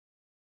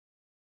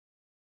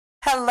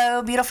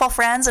Hello, beautiful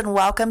friends, and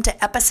welcome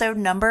to episode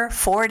number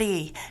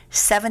 40,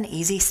 7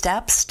 Easy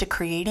Steps to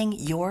Creating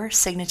Your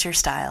Signature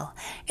Style.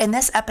 In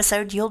this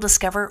episode, you'll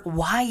discover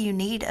why you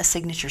need a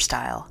signature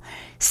style,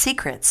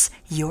 secrets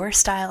your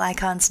style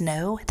icons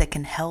know that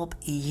can help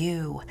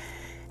you,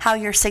 how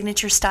your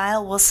signature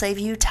style will save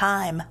you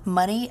time,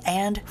 money,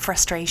 and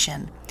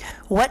frustration,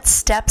 what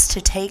steps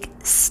to take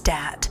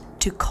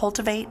to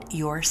cultivate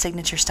your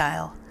signature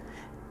style,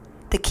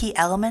 the key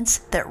elements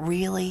that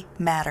really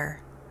matter,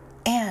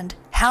 and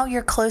how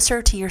you're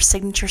closer to your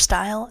signature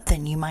style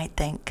than you might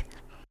think.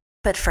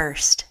 But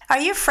first, are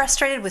you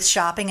frustrated with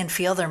shopping and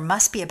feel there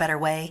must be a better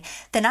way?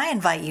 Then I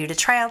invite you to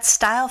try out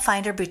Style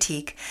Finder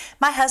Boutique.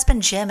 My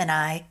husband Jim and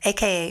I,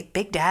 aka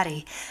Big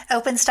Daddy,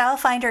 opened Style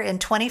Finder in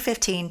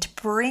 2015 to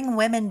bring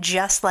women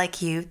just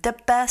like you the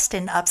best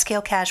in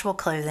upscale casual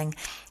clothing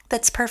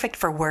that's perfect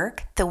for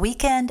work, the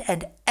weekend,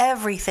 and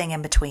everything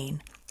in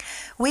between.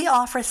 We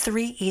offer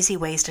 3 easy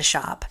ways to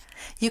shop.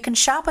 You can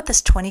shop with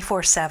us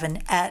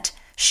 24/7 at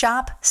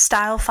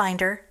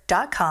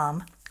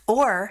shopstylefinder.com,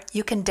 or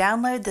you can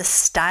download the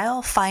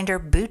Style Finder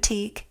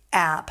Boutique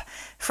app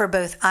for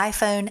both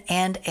iPhone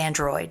and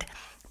Android.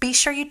 Be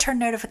sure you turn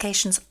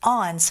notifications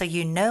on so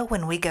you know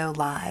when we go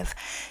live.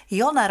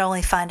 You'll not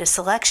only find a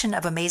selection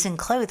of amazing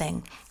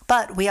clothing,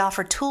 but we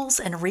offer tools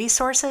and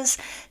resources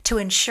to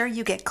ensure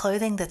you get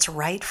clothing that's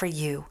right for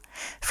you.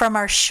 From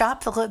our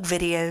Shop the Look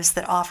videos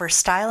that offer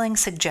styling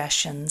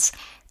suggestions,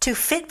 to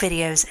fit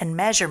videos and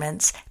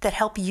measurements that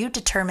help you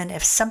determine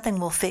if something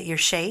will fit your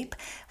shape,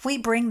 we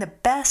bring the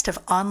best of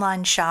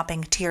online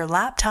shopping to your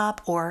laptop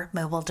or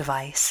mobile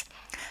device.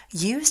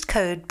 Use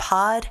code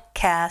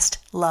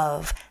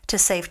PODCASTLOVE to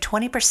save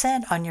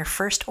 20% on your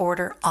first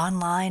order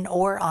online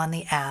or on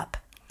the app.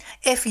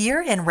 If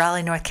you're in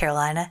Raleigh, North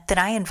Carolina, then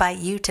I invite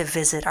you to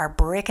visit our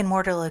brick and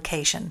mortar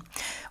location.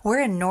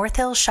 We're in North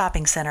Hills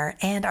Shopping Center,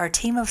 and our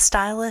team of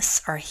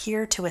stylists are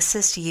here to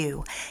assist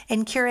you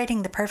in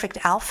curating the perfect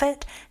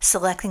outfit,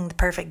 selecting the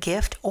perfect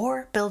gift,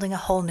 or building a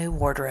whole new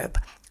wardrobe.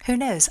 Who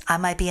knows, I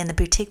might be in the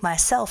boutique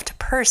myself to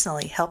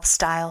personally help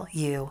style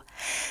you.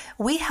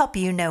 We help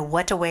you know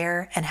what to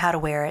wear and how to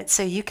wear it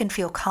so you can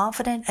feel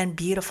confident and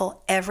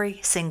beautiful every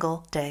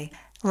single day.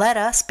 Let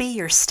us be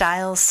your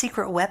style's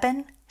secret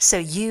weapon so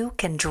you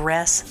can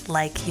dress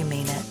like you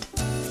mean it.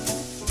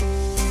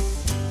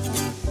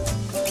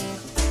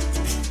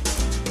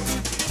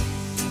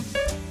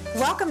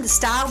 Welcome to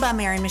Style by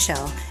Mary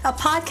Michelle, a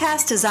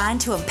podcast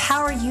designed to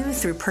empower you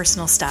through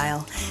personal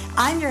style.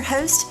 I'm your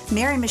host,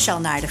 Mary Michelle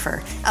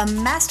Nidifer, a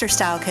master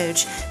style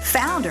coach,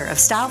 founder of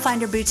Style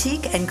Finder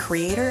Boutique, and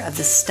creator of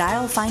the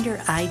Style Finder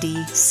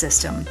ID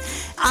system.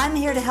 I'm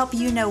here to help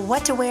you know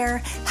what to wear,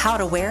 how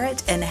to wear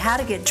it, and how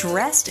to get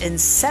dressed in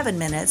 7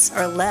 minutes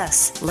or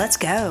less. Let's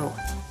go.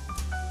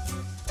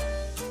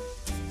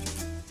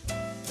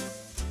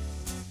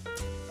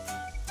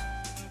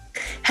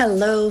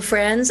 Hello,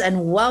 friends,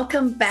 and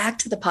welcome back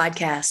to the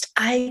podcast.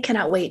 I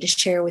cannot wait to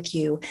share with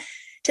you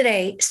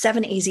today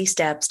 7 easy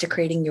steps to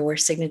creating your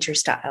signature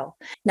style.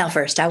 Now,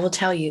 first, I will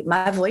tell you,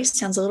 my voice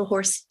sounds a little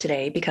hoarse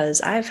today because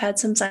I've had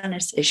some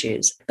sinus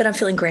issues, but I'm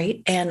feeling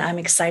great and I'm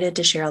excited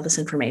to share all this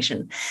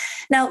information.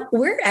 Now,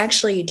 we're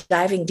actually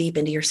diving deep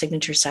into your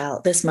signature style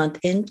this month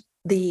in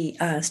the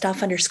Style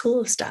Finder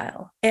School of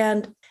Style.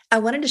 And I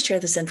wanted to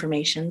share this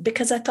information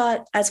because I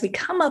thought as we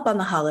come up on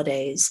the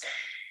holidays,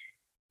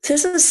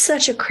 this is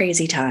such a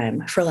crazy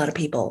time for a lot of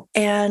people.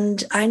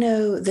 And I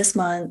know this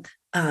month,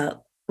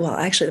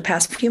 actually the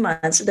past few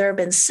months, there have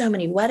been so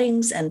many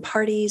weddings and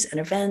parties and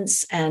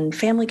events and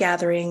family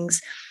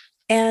gatherings.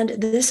 And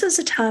this is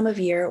a time of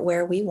year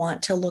where we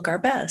want to look our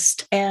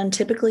best. And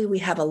typically we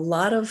have a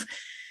lot of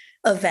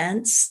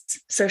events,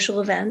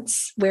 social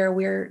events, where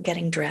we're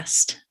getting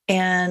dressed.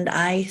 And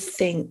I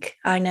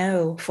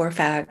know for a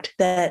fact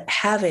that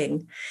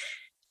having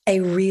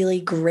a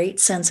really great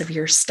sense of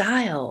your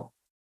style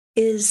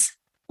is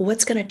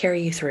what's going to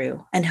carry you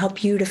through and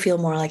help you to feel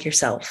more like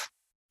yourself.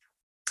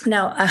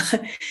 Now,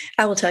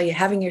 I will tell you,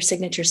 having your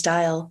signature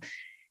style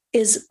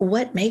is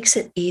what makes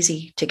it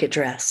easy to get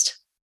dressed.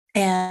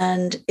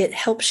 And it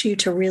helps you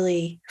to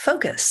really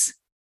focus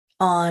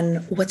on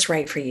what's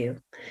right for you.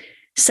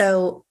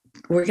 So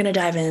we're going to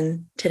dive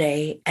in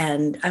today,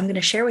 and I'm going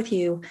to share with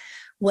you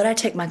what I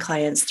take my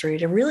clients through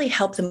to really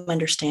help them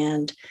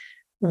understand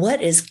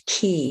what is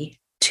key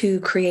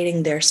to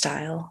creating their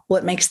style,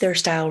 what makes their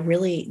style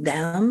really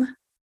them,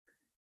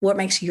 what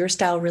makes your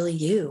style really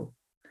you.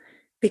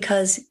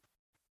 Because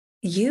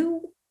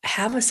you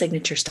have a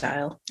signature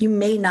style. You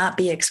may not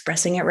be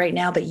expressing it right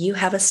now, but you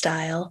have a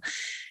style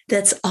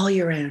that's all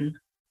your own.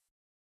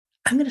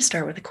 I'm going to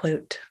start with a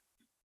quote.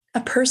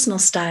 A personal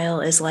style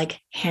is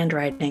like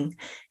handwriting.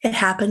 It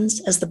happens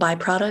as the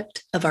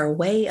byproduct of our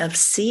way of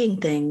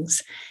seeing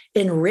things,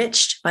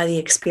 enriched by the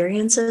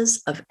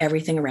experiences of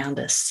everything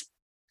around us.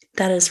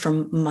 That is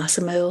from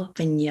Massimo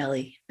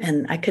Vignelli,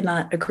 and I could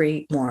not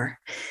agree more.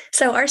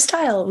 So our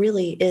style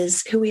really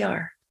is who we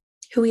are,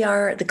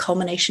 the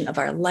culmination of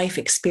our life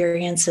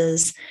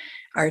experiences,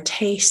 our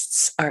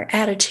tastes, our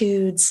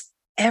attitudes,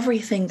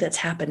 everything that's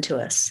happened to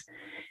us.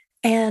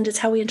 And it's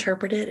how we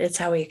interpret it. It's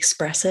how we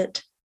express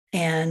it.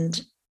 And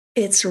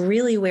it's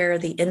really where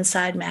the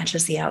inside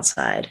matches the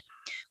outside.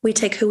 We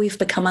take who we've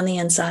become on the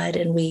inside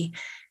and we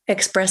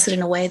express it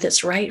in a way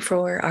that's right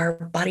for our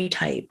body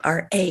type,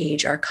 our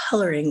age, our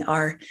coloring,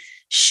 our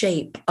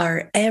shape,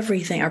 our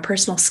everything, our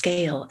personal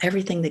scale,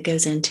 everything that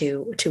goes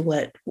into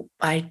what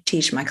I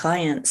teach my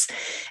clients.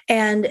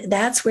 And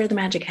that's where the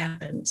magic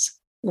happens.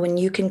 When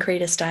you can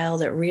create a style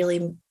that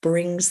really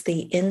brings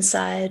the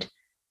inside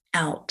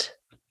out.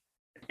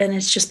 And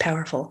it's just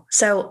powerful.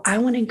 So I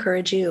want to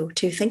encourage you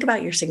to think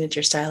about your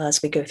signature style as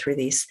we go through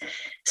these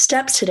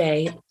steps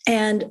today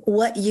and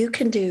what you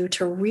can do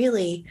to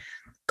really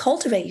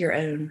cultivate your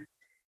own.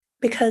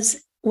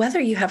 Because whether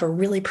you have a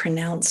really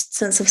pronounced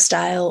sense of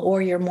style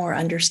or you're more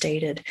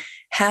understated,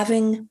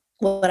 having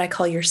what I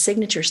call your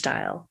signature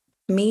style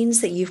means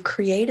that you've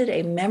created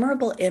a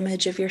memorable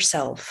image of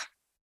yourself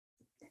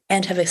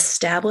and have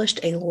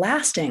established a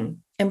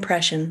lasting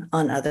impression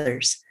on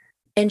others.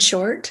 In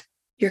short,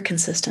 you're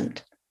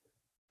consistent.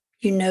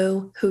 You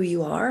know who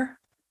you are,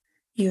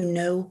 you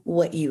know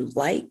what you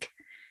like,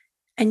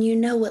 and you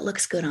know what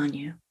looks good on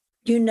you.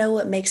 You know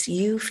what makes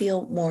you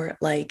feel more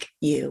like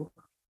you.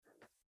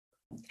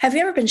 Have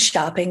you ever been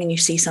shopping and you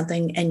see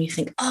something and you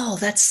think, oh,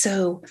 that's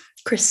so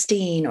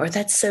Christine or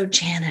that's so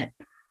Janet?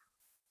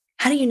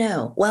 How do you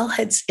know? Well,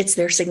 it's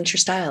their signature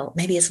style.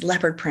 Maybe it's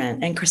leopard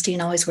print and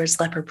Christine always wears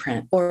leopard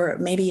print. Or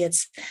maybe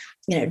it's,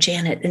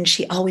 Janet and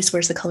she always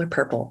wears the color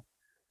purple.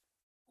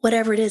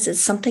 Whatever it is,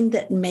 it's something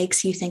that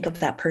makes you think of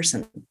that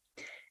person.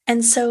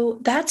 And so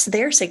that's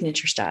their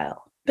signature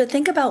style. But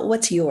think about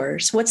what's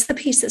yours. What's the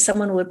piece that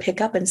someone would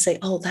pick up and say,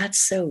 oh, that's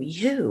so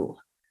you?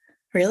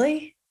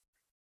 Really?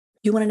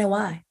 You want to know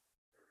why?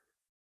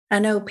 I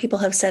know people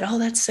have said, oh,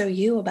 that's so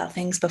you about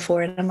things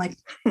before. And I'm like,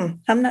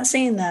 I'm not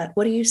seeing that.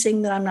 What are you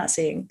seeing that I'm not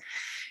seeing?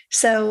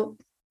 So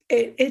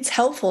it's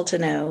helpful to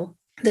know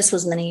this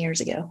was many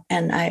years ago.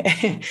 And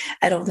I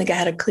don't think I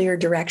had a clear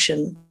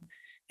direction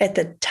at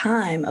the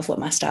time of what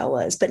my style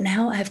was. But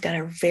now I've got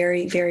a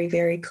very, very,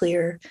 very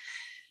clear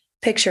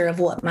picture of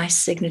what my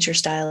signature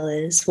style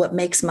is, what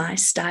makes my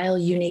style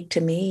unique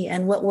to me,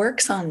 and what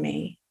works on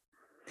me.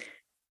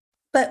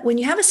 But when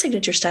you have a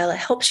signature style, it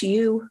helps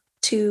you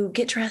to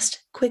get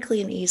dressed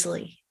quickly and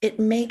easily. It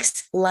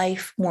makes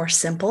life more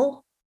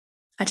simple.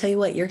 I tell you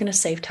what, you're going to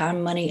save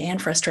time, money,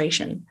 and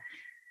frustration.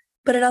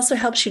 But it also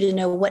helps you to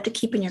know what to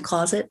keep in your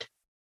closet,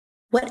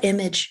 what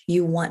image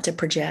you want to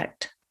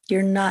project.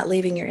 You're not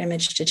leaving your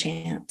image to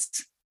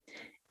chance.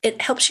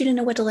 It helps you to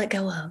know what to let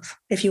go of.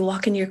 If you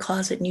walk into your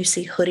closet and you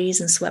see hoodies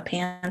and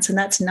sweatpants, and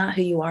that's not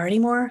who you are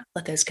anymore,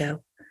 let those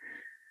go.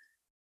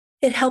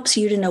 It helps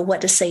you to know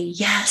what to say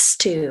yes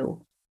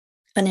to.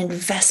 An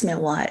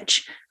investment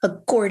watch, a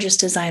gorgeous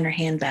designer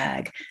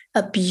handbag,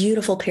 a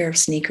beautiful pair of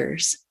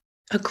sneakers,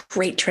 a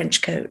great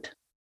trench coat.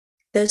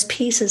 Those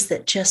pieces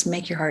that just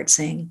make your heart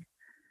sing.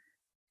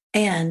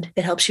 And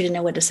it helps you to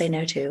know what to say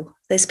no to.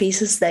 Those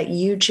pieces that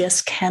you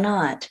just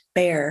cannot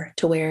bear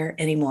to wear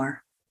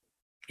anymore.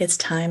 It's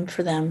time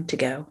for them to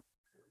go.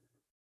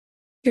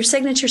 Your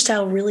signature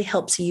style really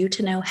helps you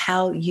to know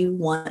how you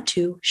want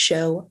to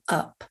show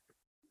up.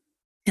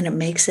 And it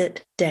makes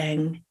it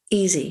dang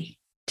easy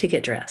to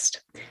get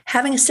dressed.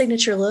 Having a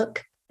signature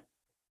look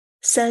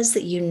says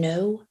that you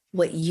know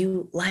what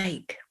you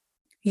like.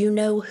 You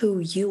know who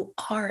you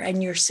are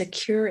and you're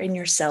secure in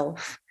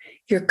yourself.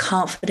 You're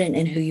confident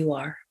in who you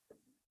are.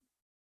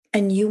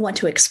 And you want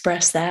to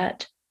express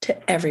that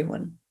to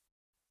everyone.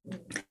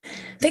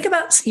 Think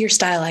about your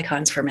style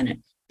icons for a minute.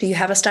 Do you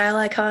have a style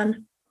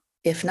icon?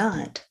 If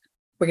not,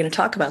 we're going to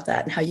talk about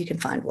that and how you can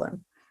find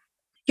one.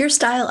 Your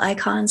style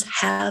icons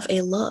have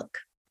a look.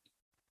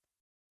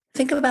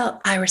 Think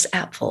about Iris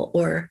Apfel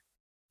or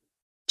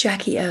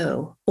Jackie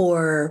O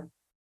or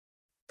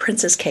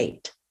Princess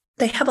Kate.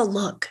 They have a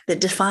look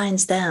that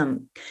defines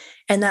them.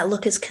 And that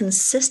look is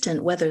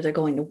consistent whether they're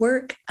going to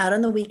work, out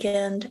on the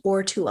weekend,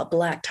 or to a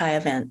black tie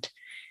event.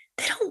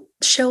 They don't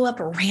show up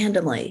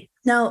randomly.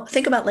 Now,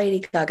 think about Lady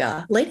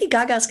Gaga. Lady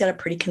Gaga's got a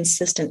pretty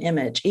consistent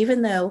image,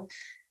 even though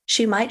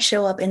she might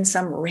show up in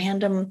some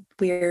random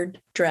weird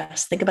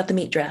dress. Think about the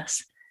meat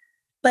dress.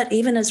 But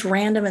even as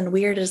random and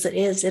weird as it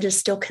is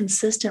still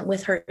consistent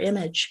with her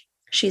image.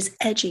 She's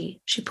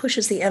edgy. She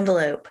pushes the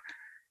envelope.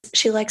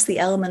 She likes the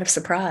element of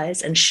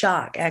surprise and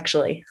shock,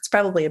 actually. It's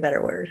probably a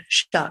better word,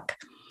 shock.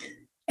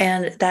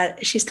 And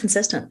that she's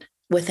consistent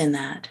within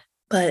that.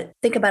 But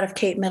think about if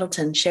Kate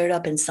Middleton showed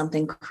up in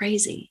something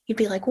crazy. You'd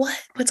be like, what?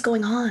 What's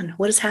going on?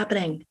 What is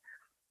happening?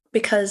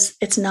 Because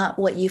it's not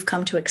what you've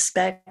come to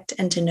expect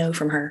and to know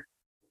from her.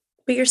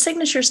 But your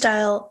signature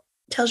style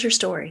tells your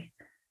story.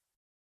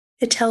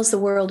 It tells the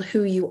world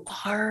who you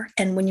are.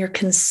 And when you're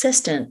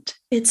consistent,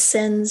 it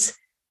sends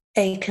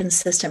a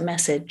consistent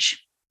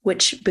message,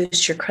 which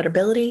boosts your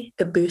credibility,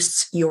 it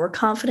boosts your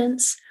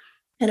confidence,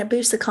 and it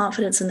boosts the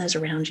confidence in those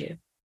around you.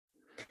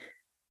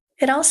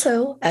 It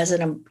also, as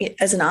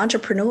an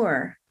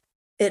entrepreneur,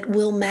 it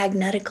will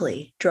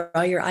magnetically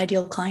draw your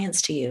ideal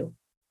clients to you.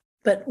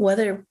 But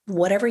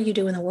whatever you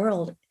do in the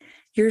world,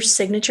 Your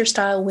signature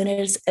style, when it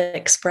is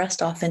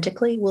expressed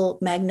authentically, will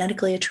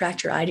magnetically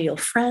attract your ideal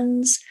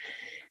friends,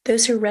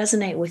 those who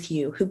resonate with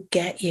you, who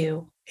get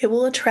you. It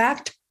will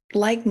attract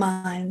like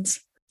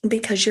minds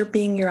because you're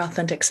being your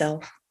authentic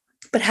self.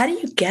 But how do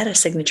you get a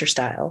signature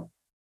style?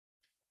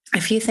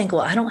 If you think,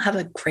 well, I don't have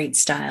a great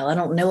style, I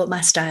don't know what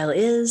my style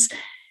is,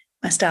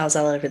 my style's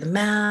all over the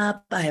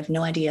map, I have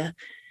no idea.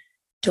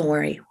 Don't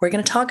worry. We're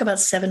going to talk about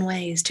 7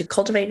 ways to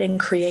cultivate and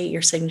create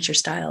your signature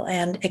style.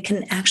 And it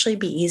can actually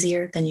be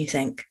easier than you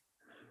think.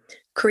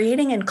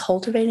 Creating and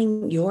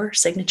cultivating your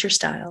signature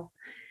style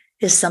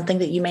is something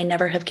that you may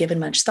never have given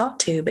much thought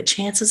to, but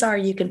chances are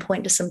you can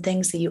point to some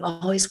things that you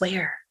always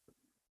wear.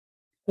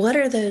 What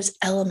are those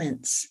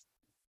elements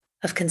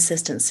of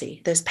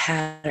consistency, those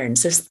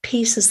patterns, those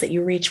pieces that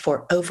you reach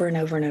for over and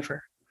over and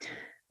over?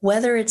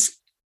 Whether it's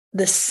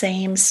the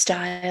same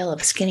style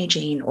of skinny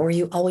jean, or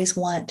you always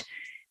want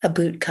a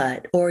boot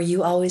cut, or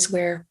you always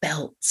wear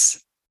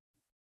belts.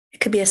 It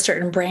could be a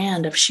certain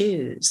brand of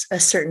shoes, a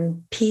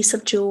certain piece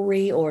of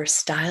jewelry or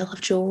style of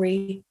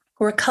jewelry,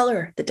 or a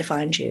color that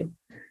defines you.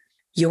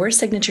 Your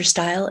signature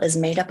style is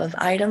made up of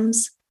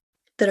items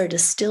that are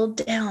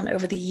distilled down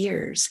over the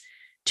years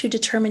to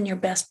determine your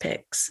best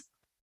picks,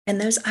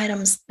 and those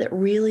items that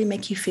really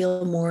make you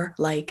feel more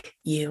like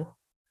you.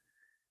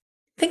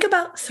 Think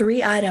about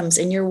 3 items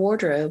in your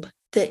wardrobe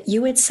that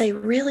you would say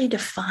really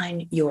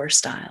define your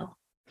style.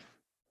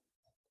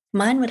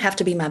 Mine would have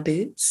to be my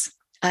boots.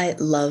 I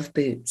love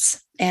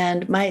boots,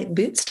 and my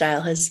boot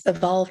style has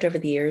evolved over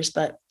the years,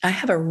 but I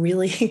have a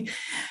really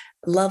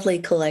lovely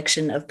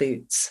collection of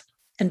boots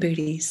and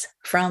booties,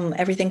 from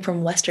everything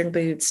from Western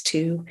boots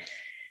to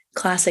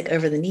classic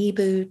over the knee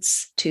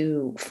boots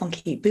to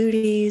funky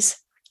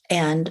booties.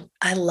 And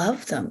I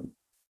love them.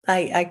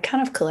 I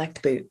kind of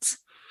collect boots,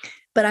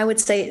 but I would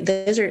say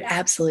those are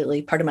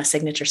absolutely part of my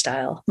signature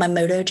style. My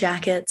moto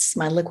jackets,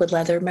 my liquid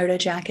leather moto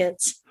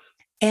jackets,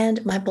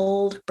 and my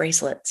bold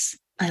bracelets.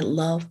 I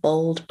love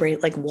bold,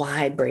 like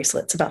wide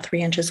bracelets, about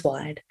 3 inches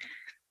wide,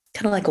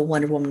 kind of like a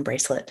Wonder Woman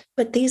bracelet.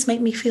 But these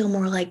make me feel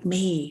more like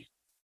me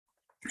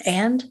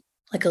and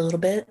like a little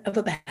bit of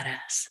a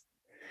badass.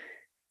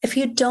 If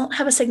you don't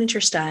have a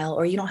signature style,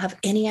 or you don't have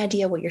any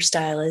idea what your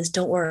style is,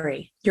 don't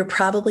worry. You're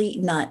probably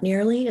not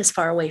nearly as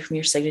far away from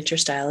your signature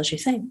style as you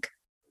think.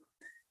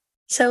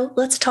 So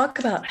let's talk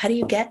about, how do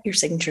you get your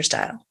signature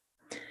style?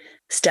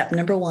 Step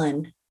number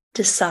 1,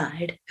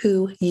 decide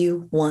who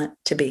you want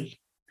to be.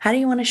 How do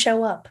you want to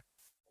show up?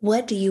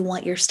 What do you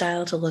want your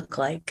style to look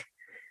like?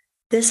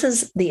 This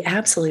is the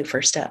absolute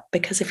first step,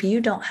 because if you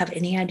don't have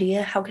any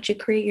idea, how could you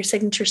create your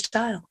signature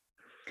style?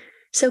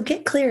 So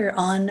get clear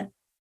on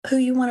who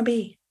you want to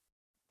be.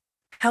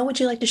 How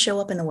would you like to show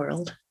up in the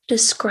world?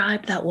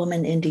 Describe that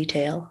woman in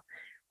detail.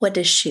 What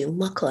does she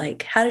look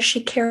like? How does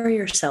she carry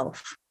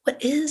herself?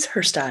 What is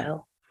her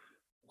style?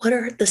 What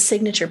are the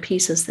signature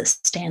pieces that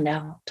stand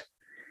out?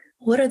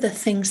 What are the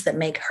things that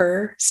make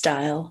her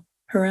style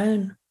her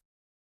own?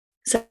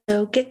 So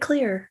get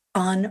clear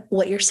on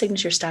what your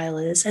signature style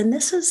is. And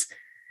this is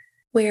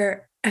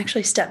where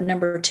actually step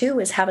number 2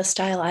 is have a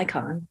style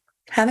icon.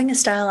 Having a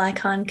style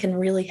icon can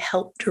really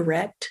help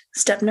direct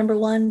step number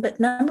 1, but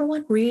number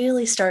 1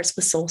 really starts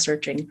with soul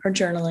searching or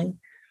journaling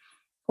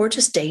or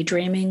just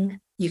daydreaming.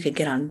 You could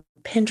get on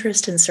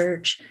Pinterest and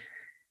search,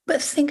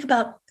 but think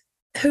about,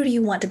 who do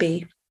you want to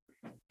be?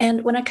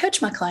 And when I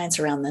coach my clients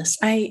around this,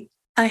 I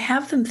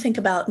have them think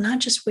about not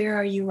just where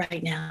are you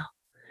right now,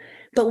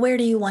 but where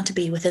do you want to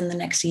be within the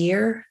next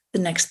year, the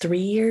next 3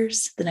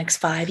 years, the next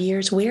 5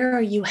 years? Where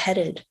are you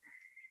headed?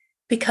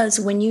 Because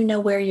when you know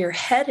where you're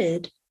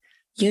headed,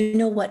 you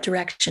know what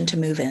direction to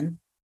move in.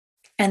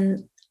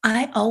 And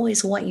I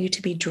always want you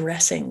to be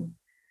dressing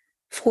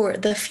for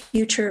the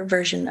future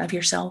version of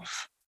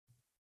yourself.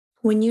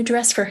 When you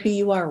dress for who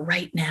you are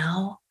right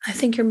now, I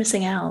think you're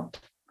missing out.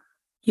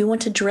 You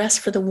want to dress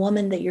for the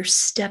woman that you're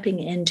stepping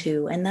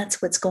into, and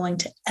that's what's going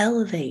to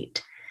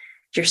elevate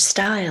your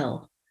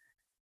style,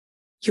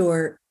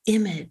 your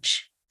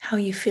image, how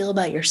you feel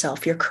about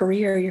yourself, your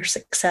career, your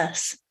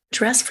success.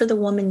 Dress for the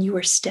woman you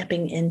are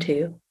stepping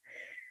into.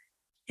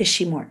 Is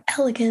she more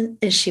elegant?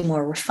 Is she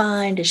more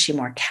refined? Is she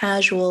more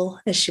casual?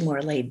 Is she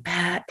more laid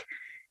back?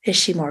 Is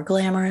she more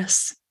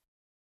glamorous?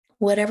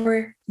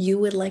 Whatever you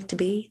would like to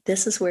be,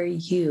 this is where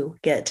you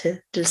get to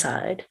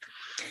decide.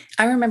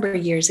 I remember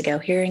years ago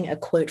hearing a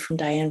quote from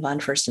Diane von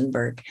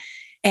Furstenberg,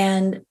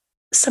 and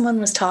someone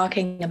was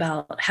talking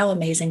about how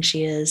amazing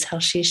she is, how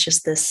she's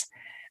just this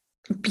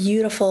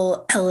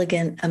beautiful,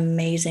 elegant,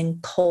 amazing,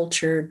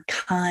 cultured,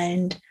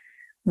 kind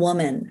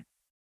woman.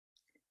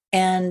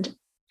 And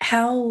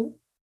how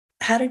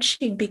did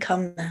she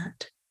become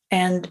that?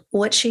 And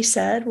what she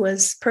said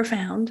was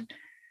profound,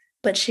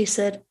 but she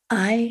said,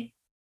 I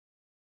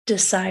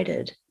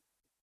decided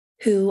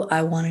who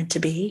I wanted to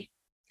be,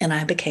 and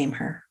I became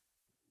her.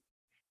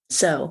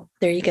 So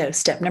there you go.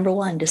 Step number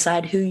 1,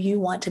 decide who you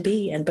want to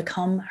be and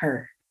become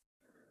her.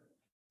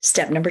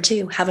 Step number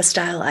 2, have a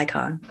style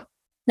icon.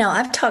 Now,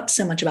 I've talked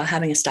so much about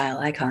having a style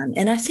icon,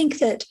 and I think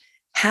that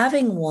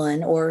having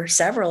one or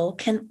several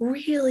can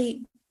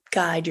really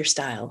guide your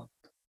style.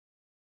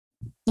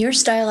 Your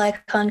style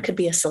icon could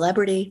be a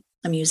celebrity,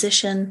 a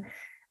musician,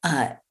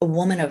 a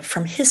woman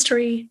from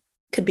history,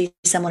 could be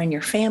someone in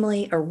your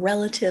family, a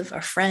relative,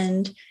 a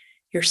friend,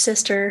 your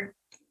sister,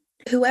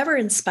 whoever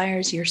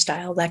inspires your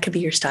style. That could be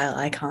your style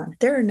icon.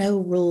 There are no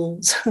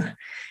rules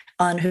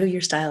on who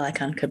your style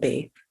icon could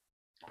be.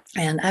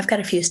 And I've got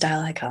a few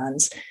style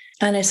icons.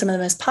 I know some of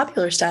the most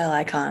popular style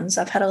icons.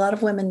 I've had a lot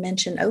of women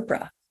mention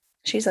Oprah.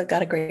 She's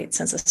got a great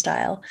sense of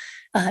style.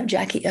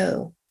 Jackie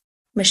O,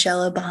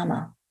 Michelle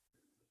Obama,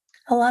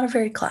 a lot of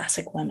very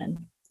classic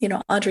women.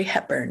 Audrey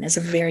Hepburn is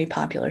a very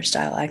popular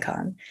style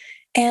icon.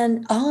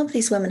 And all of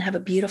these women have a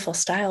beautiful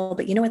style,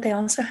 but you know what they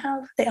also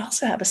have? They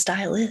also have a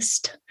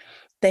stylist.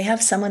 They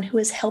have someone who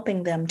is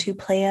helping them to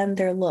plan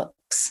their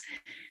looks,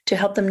 to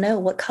help them know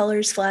what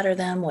colors flatter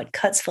them, what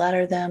cuts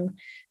flatter them,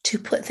 to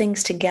put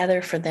things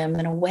together for them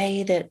in a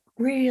way that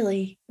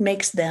really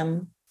makes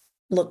them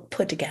look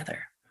put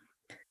together.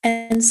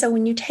 And so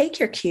when you take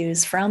your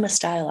cues from a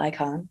style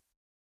icon,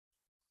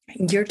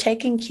 you're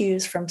taking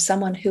cues from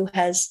someone who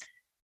has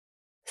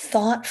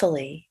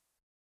thoughtfully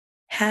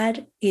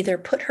had either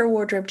put her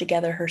wardrobe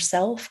together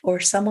herself or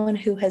someone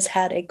who has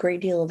had a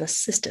great deal of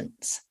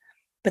assistance.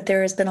 But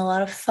there has been a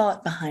lot of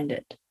thought behind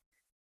it.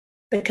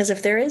 Because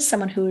if there is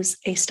someone who's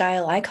a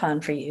style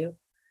icon for you,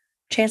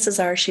 chances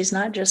are she's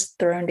not just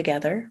thrown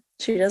together.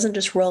 She doesn't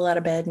just roll out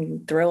of bed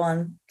and throw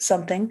on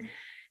something.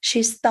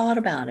 She's thought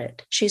about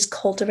it. She's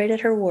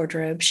cultivated her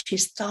wardrobe.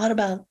 She's thought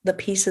about the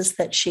pieces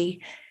that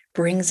she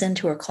brings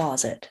into her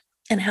closet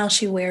and how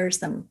she wears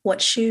them,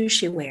 what shoes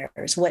she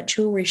wears, what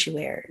jewelry she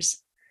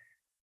wears.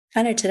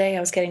 I know today I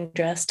was getting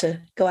dressed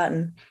to go out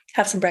and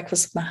have some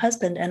breakfast with my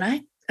husband. And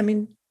I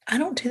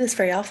don't do this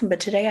very often, but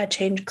today I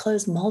changed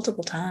clothes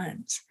multiple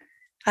times.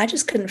 I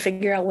just couldn't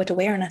figure out what to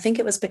wear. And I think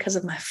it was because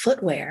of my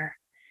footwear.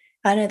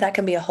 I know that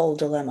can be a whole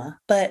dilemma,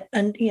 but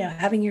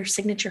having your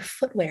signature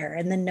footwear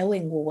and then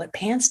knowing, well, what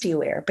pants do you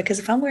wear? Because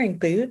if I'm wearing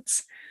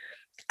boots,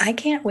 I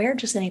can't wear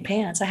just any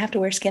pants. I have to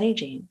wear skinny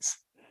jeans.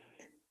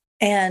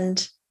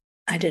 And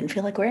I didn't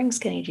feel like wearing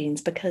skinny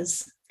jeans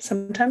because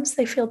sometimes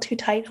they feel too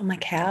tight on my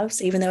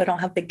calves, even though I don't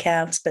have big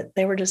calves, but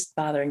they were just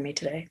bothering me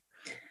today.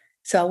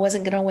 So I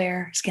wasn't going to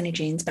wear skinny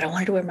jeans, but I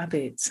wanted to wear my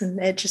boots, and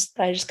I just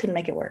couldn't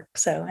make it work.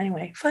 So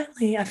anyway,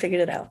 finally I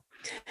figured it out.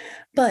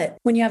 But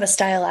when you have a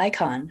style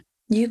icon,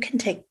 you can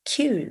take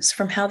cues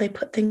from how they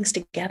put things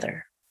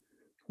together.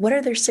 What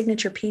are their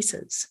signature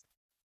pieces?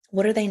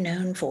 What are they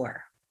known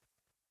for?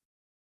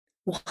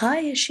 Why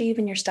is she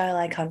even your style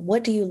icon?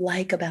 What do you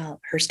like about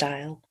her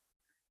style?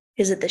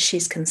 Is it that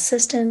she's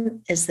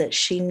consistent? Is it that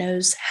she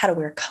knows how to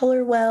wear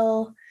color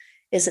well?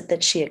 Is it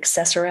that she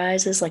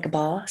accessorizes like a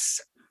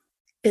boss?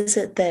 Is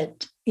it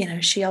that,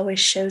 she always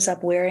shows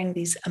up wearing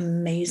these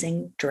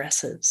amazing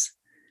dresses?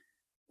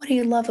 What do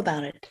you love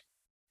about it?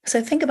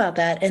 So think about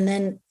that and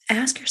then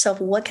ask yourself,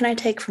 what can I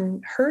take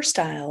from her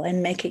style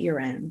and make it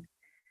your own?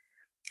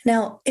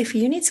 Now, if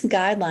you need some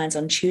guidelines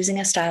on choosing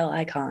a style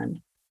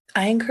icon,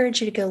 I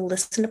encourage you to go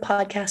listen to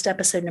podcast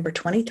episode number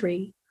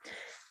 23,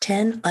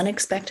 10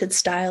 Unexpected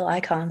Style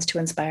Icons to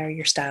Inspire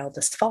Your Style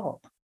This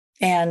Fall.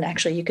 And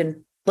actually, you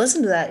can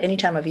listen to that any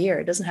time of year.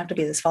 It doesn't have to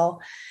be this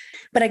fall.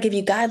 But I give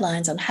you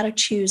guidelines on how to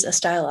choose a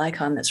style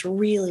icon that's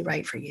really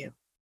right for you.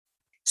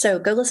 So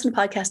go listen to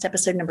podcast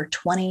episode number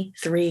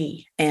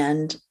 23,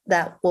 and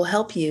that will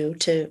help you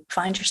to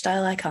find your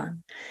style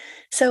icon.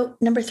 So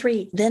number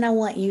 3, then I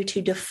want you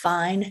to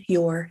define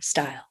your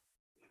style.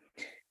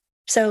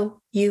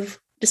 So you've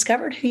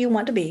discovered who you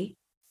want to be.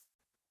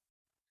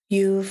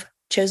 You've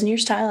chosen your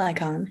style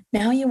icon.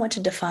 Now you want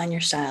to define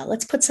your style.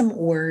 Let's put some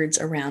words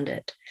around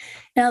it.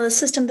 Now, the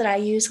system that I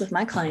use with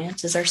my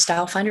clients is our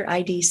Style Finder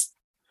ID.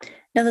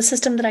 The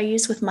system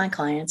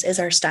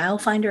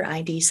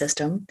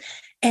system,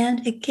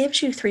 and it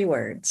gives you 3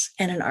 words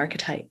and an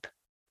archetype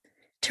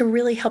to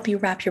really help you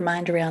wrap your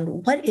mind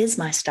around what is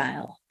my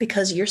style.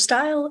 Because your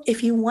style,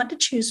 if you want to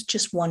choose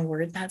just one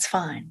word, that's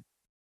fine.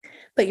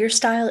 But your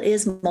style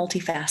is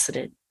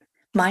multifaceted.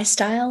 My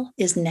style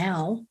is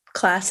now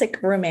classic,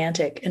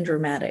 romantic, and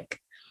dramatic.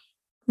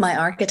 My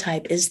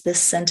archetype is the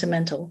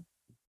sentimental.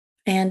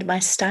 And my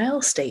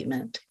style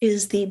statement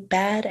is the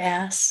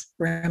badass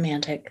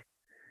romantic.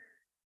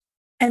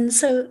 And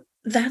so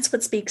that's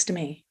what speaks to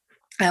me.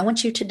 I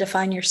want you to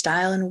define your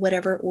style and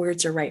whatever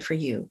words are right for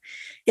you.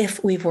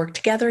 If we've worked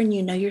together and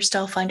you know your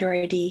Style Finder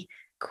ID,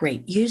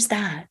 great, use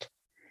that.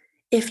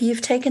 If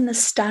you've taken the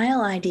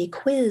Style ID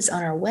quiz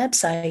on our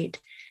website,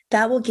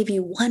 that will give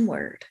you one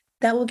word.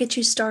 That will get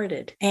you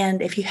started.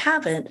 And if you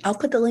haven't, I'll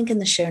put the link in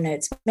the show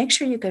notes. Make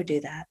sure you go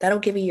do that. That'll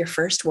give you your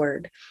first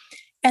word.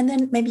 And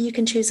then maybe you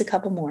can choose a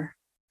couple more.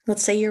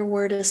 Let's say your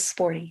word is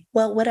sporty.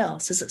 Well, what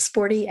else? Is it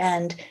sporty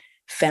and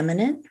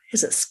feminine?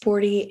 Is it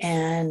sporty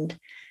and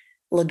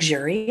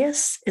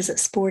luxurious? Is it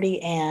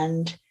sporty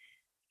and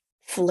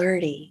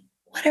flirty?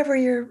 Whatever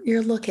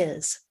your look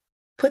is,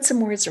 put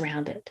some words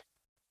around it.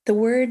 The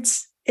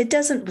words, it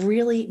doesn't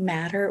really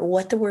matter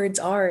what the words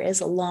are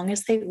as long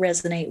as they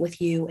resonate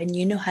with you and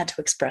you know how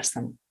to express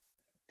them.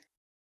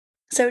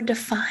 So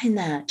define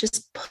that.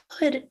 Just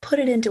put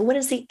it into what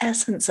is the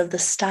essence of the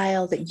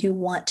style that you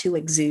want to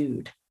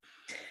exude.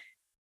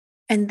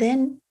 And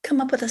then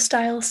come up with a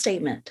style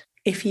statement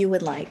if you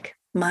would like.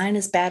 Mine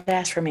is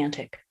badass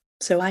romantic.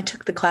 So I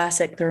took the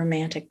classic, the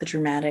romantic, the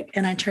dramatic,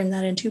 and I turned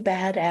that into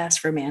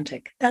badass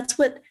romantic. That's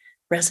what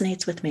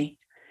resonates with me.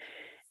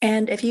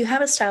 And if you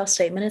have a style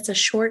statement, it's a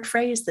short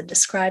phrase that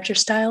describes your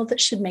style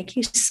that should make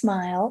you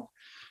smile.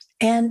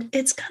 And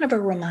it's kind of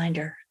a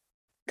reminder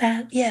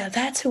that, yeah,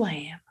 that's who I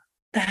am.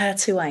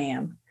 That's who I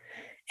am.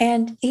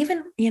 And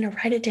even,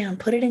 write it down,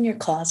 put it in your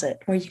closet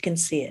where you can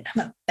see it.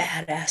 I'm a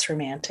badass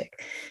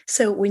romantic.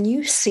 So when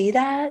you see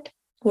that,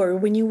 or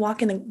when you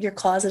walk in your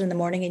closet in the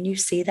morning and you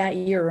see that,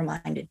 you're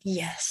reminded,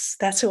 yes,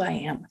 that's who I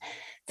am.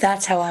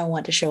 That's how I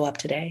want to show up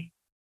today.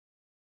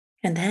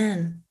 And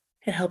then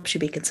it helps you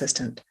be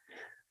consistent.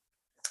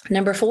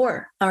 Number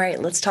 4. All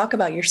right, let's talk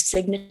about your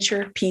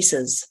signature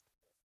pieces.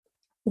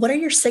 What are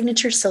your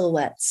signature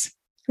silhouettes?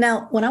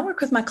 Now, when I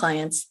work with my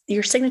clients,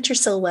 your signature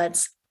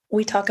silhouettes,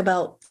 we talk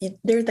about,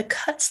 they're the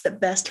cuts that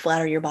best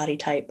flatter your body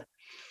type.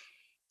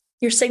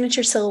 Your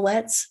signature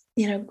silhouettes,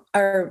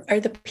 are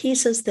the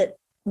pieces that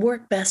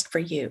work best for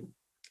you.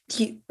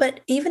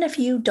 But even if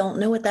you don't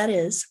know what that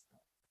is,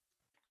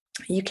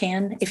 you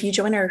can, if you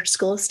join our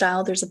School of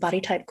Style, there's a body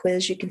type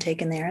quiz you can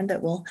take in there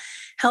that will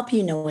help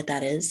you know what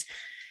that is.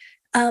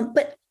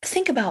 But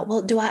think about,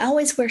 well, do I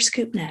always wear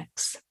scoop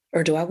necks?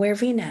 Or do I wear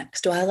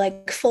V-necks? Do I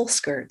like full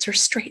skirts or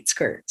straight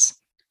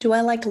skirts? Do I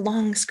like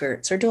long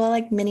skirts or do I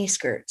like mini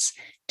skirts?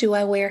 Do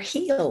I wear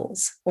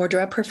heels or do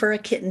I prefer a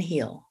kitten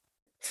heel?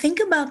 Think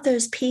about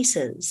those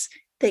pieces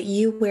that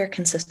you wear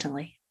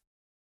consistently.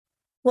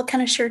 What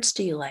kind of shirts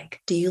do you like?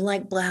 Do you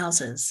like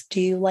blouses?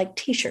 Do you like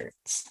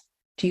t-shirts?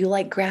 Do you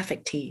like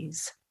graphic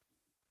tees?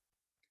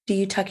 Do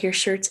you tuck your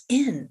shirts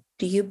in?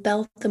 Do you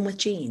belt them with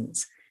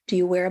jeans? Do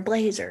you wear a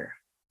blazer?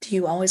 Do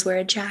you always wear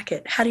a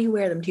jacket? How do you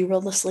wear them? Do you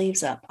roll the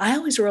sleeves up? I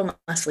always roll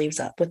my sleeves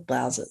up with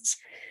blouses.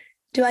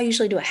 Do I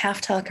usually do a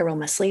half tuck? I roll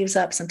my sleeves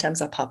up. Sometimes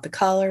I pop the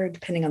collar,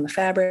 depending on the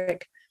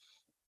fabric.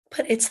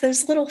 But it's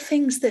those little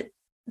things that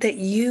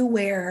you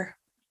wear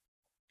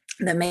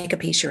that make a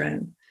piece your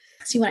own.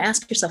 So you want to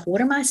ask yourself, what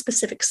are my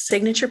specific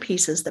signature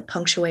pieces that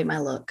punctuate my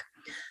look?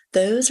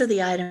 Those are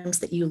the items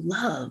that you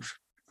love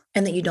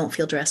and that you don't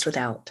feel dressed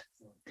without.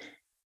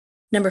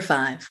 Number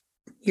 5,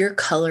 your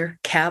color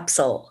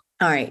capsule.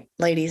 All right,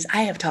 ladies,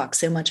 I have talked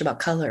so much about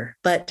color,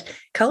 but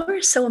color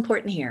is so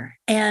important here.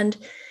 And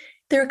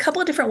there are a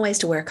couple of different ways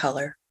to wear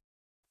color.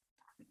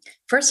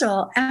 First of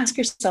all, ask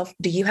yourself,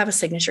 do you have a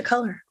signature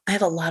color? I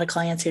have a lot of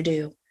clients who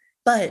do.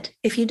 But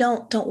if you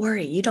don't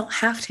worry. You don't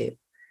have to.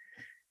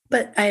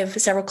 But I have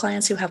several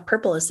clients who have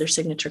purple as their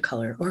signature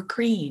color, or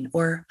green,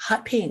 or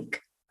hot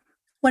pink.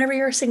 Whatever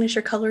your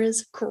signature color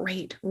is,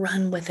 great,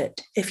 run with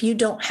it. If you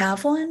don't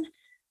have one,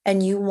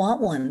 and you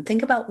want one,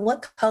 think about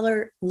what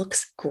color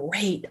looks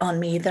great on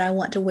me that I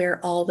want to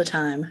wear all the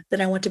time, that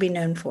I want to be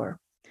known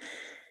for.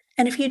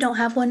 And if you don't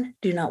have one,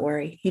 do not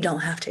worry. You don't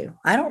have to.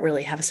 I don't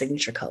really have a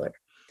signature color.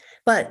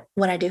 But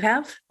what I do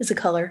have is a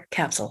color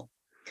capsule.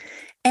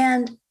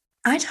 And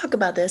I talk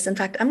about this. In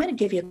fact, I'm going to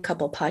give you a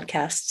couple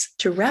podcasts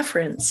to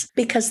reference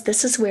because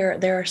this is where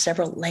there are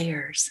several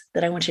layers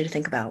that I want you to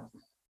think about.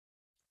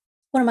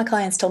 One of my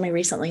clients told me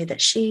recently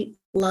that she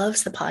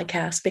loves the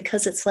podcast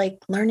because it's like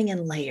learning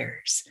in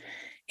layers.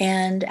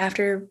 And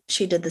after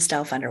she did the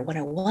Style Finder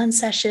 101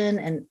 session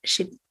and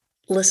she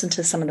listened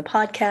to some of the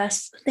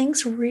podcasts,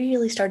 things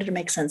really started to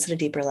make sense at a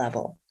deeper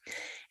level.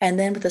 And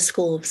then with the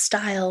School of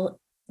Style,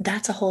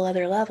 that's a whole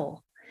other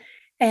level.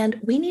 And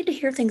we need to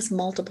hear things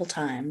multiple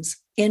times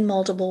in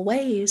multiple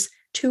ways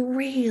to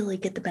really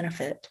get the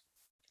benefit.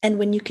 And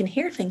when you can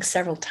hear things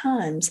several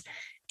times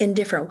in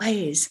different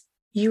ways,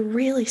 you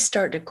really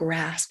start to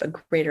grasp a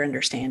greater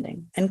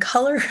understanding. And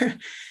color,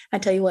 I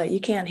tell you what, you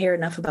can't hear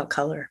enough about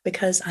color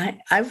because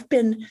I've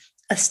been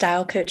a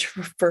style coach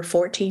for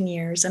 14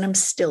 years and I'm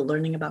still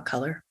learning about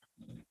color.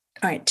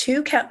 All right,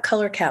 2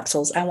 color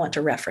capsules I want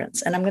to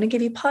reference, and I'm going to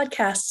give you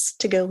podcasts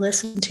to go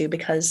listen to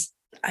because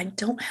I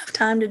don't have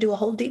time to do a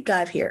whole deep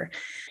dive here.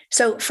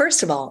 So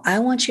first of all, I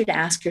want you to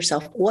ask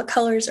yourself, what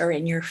colors are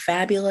in your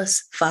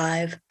fabulous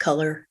 5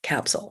 color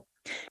capsule?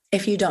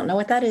 If you don't know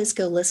what that is,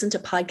 go listen to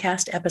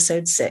podcast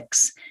episode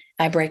 6.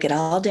 I break it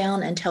all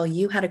down and tell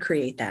you how to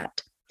create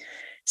that.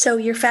 So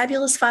your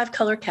fabulous 5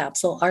 color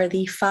capsule are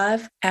the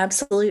 5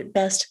 absolute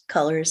best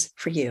colors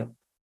for you,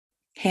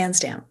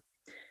 hands down.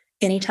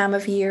 Any time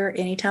of year,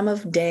 any time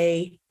of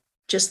day,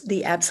 just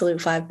the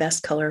absolute 5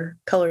 best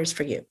colors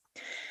for you.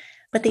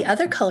 But the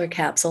other color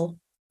capsule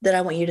that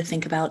I want you to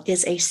think about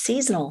is a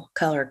seasonal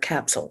color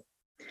capsule.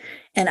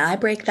 And I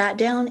break that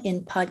down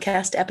in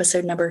podcast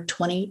episode number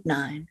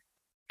 29.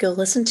 Go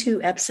listen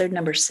to episode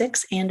number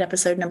 6 and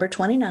episode number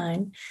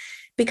 29,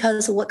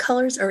 because what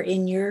colors are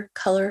in your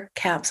color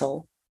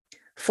capsule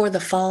for the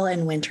fall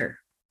and winter?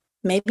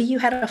 Maybe you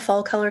had a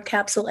fall color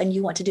capsule and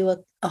you want to do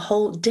a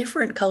whole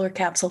different color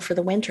capsule for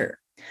the winter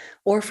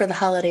or for the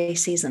holiday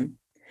season.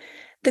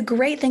 The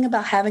great thing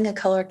about having a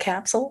color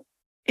capsule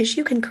is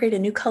you can create a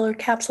new color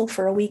capsule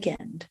for a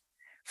weekend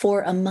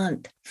for a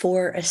month,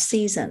 for a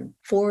season,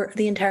 for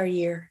the entire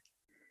year.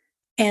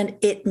 And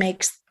it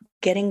makes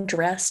getting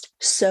dressed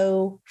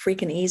so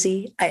freaking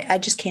easy. I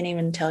just can't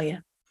even tell you.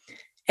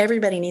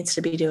 Everybody needs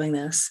to be doing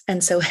this.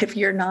 And so if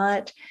you're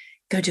not,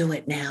 go do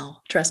it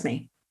now. Trust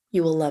me,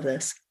 you will love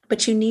this.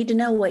 But you need to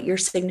know what your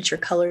signature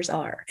colors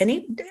are.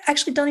 And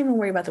actually, don't even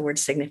worry about the word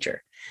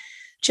signature.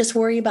 Just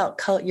worry about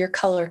your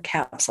color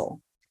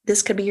capsule.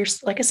 This could be your,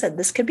 like I said,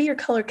 this could be your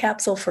color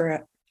capsule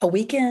for a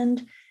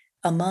weekend,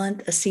 a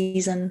month, a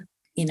season,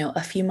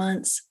 a few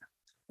months,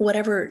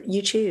 whatever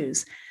you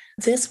choose.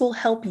 This will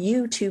help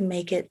you to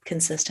make it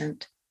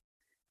consistent.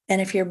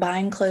 And if you're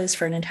buying clothes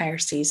for an entire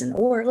season,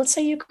 or let's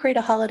say you create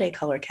a holiday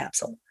color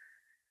capsule,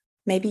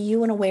 maybe you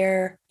want to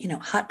wear,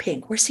 hot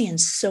pink. We're seeing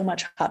so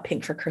much hot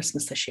pink for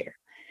Christmas this year.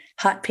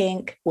 Hot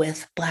pink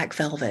with black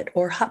velvet,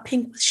 or hot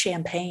pink with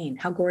champagne.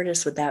 How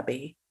gorgeous would that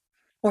be?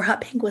 Or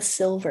hot pink with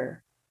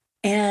silver.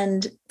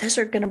 And those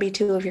are going to be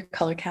two of your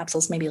color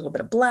capsules, maybe a little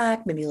bit of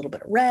black, maybe a little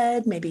bit of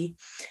red, maybe,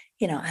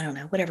 I don't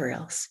know, whatever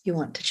else you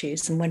want to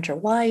choose, some winter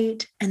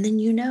white. And then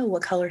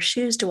what color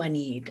shoes do I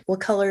need?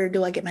 What color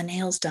do I get my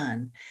nails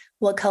done?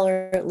 What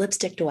color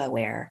lipstick do I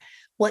wear?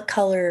 What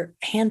color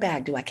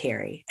handbag do I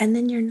carry? And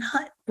then you're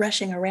not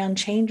rushing around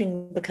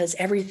changing because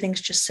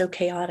everything's just so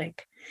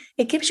chaotic.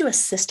 It gives you a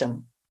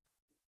system.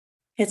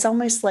 It's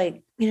almost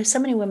like, so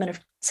many women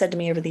have said to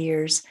me over the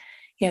years,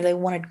 they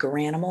wanted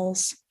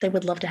granimals. They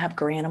would love to have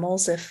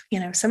granimals. If,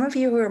 some of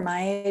you who are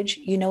my age,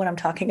 you know what I'm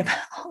talking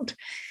about.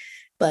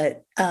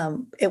 But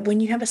when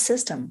you have a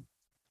system,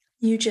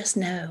 you just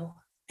know.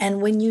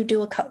 And when you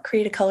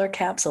create a color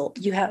capsule,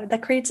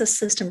 that creates a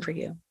system for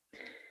you.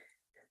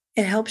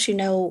 It helps you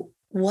know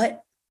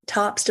what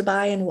tops to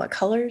buy and what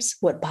colors,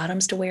 what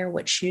bottoms to wear,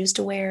 what shoes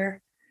to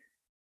wear,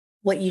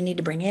 what you need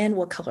to bring in,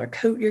 what color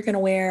coat you're going to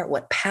wear,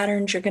 what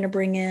patterns you're going to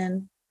bring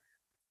in,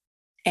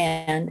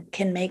 and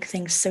can make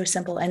things so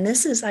simple. And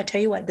I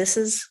tell you what, this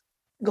is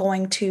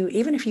going to,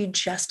 even if you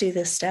just do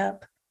this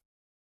step,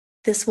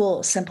 this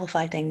will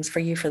simplify things for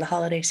you for the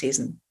holiday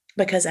season.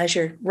 Because as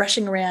you're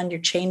rushing around, you're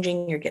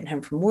changing, you're getting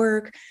home from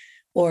work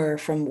or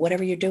from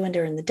whatever you're doing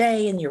during the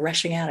day, and you're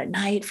rushing out at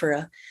night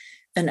for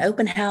an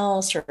open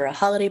house or a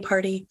holiday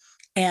party,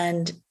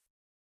 and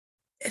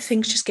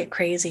things just get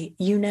crazy.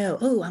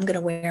 Oh, I'm going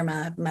to wear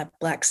my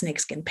black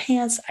snakeskin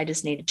pants. I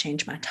just need to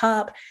change my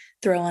top,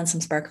 throw on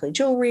some sparkly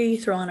jewelry,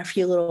 throw on a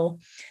few little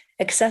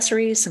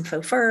accessories, some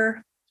faux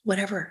fur,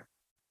 whatever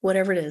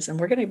it is. And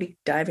we're going to be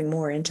diving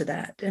more into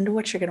that, into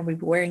what you're going to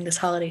be wearing this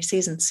holiday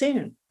season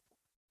soon.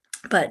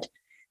 But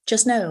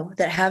just know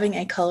that having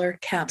a color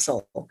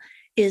capsule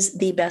is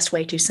the best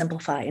way to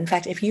simplify. In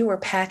fact, if you are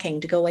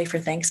packing to go away for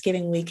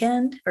Thanksgiving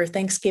weekend or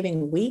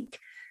Thanksgiving week,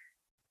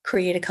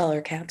 create a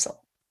color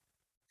capsule.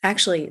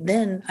 Actually,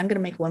 then I'm going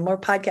to make one more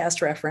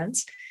podcast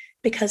reference,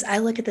 because I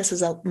look at this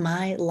as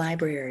my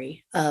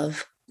library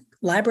of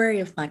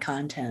my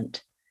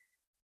content.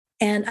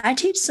 And I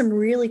teach some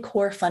really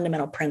core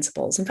fundamental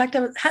principles. In fact,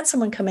 I had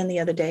someone come in the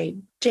other day.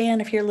 Jan,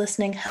 if you're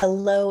listening,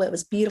 hello. It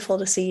was beautiful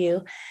to see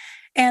you.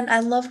 And I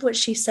loved what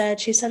she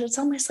said. She said, it's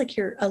almost like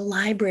you're a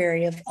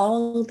library of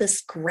all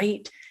these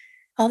great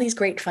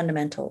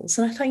fundamentals.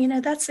 And I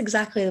thought, that's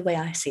exactly the way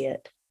I see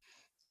it,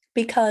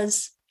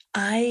 because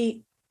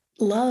I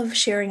love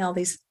sharing all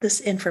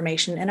this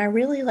information. And I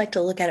really like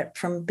to look at it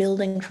from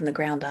building from the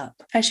ground up.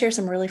 I share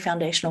some really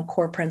foundational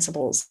core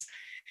principles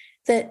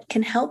that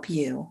can help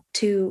you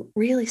to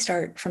really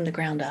start from the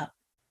ground up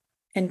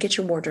and get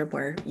your wardrobe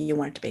where you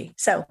want it to be.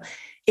 So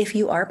if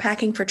you are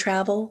packing for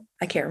travel,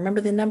 I can't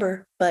remember the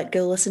number, but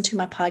go listen to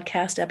my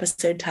podcast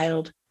episode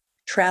titled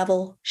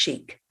Travel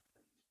Chic,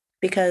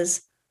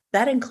 because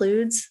that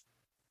includes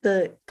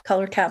the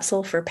color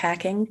capsule for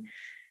packing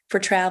for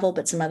travel,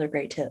 but some other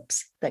great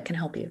tips that can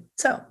help you.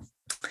 So,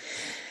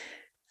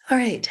 all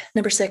right,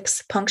 number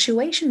 6,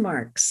 punctuation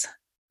marks.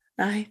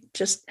 I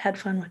just had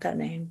fun with that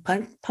name,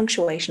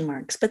 punctuation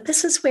marks. But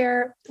this is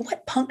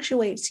what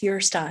punctuates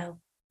your style.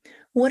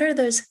 What are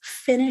those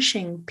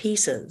finishing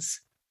pieces?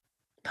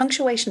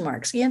 Punctuation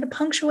marks. The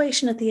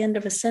punctuation at the end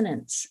of a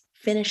sentence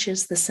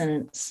finishes the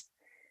sentence.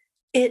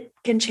 It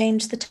can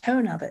change the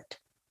tone of it.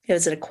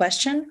 Is it a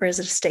question or is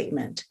it a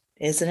statement?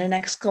 Is it an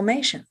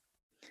exclamation?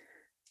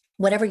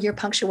 Whatever your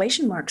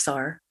punctuation marks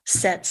are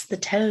sets the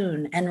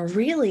tone and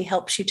really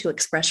helps you to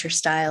express your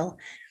style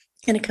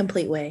in a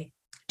complete way.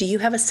 Do you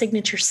have a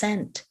signature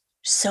scent?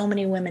 So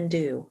many women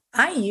do.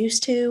 I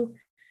used to.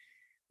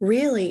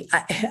 Really,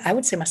 I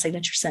would say my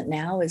signature scent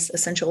now is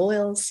essential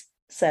oils.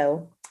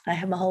 So I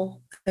have my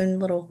whole own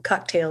little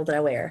cocktail that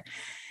I wear.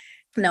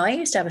 No, I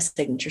used to have a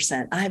signature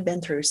scent. I've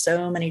been through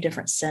so many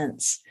different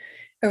scents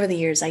over the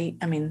years. I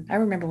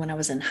remember when I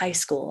was in high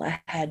school,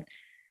 I had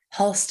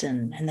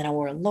Halston, and then I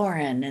wore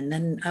Lauren, and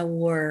then I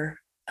wore,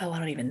 I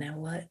don't even know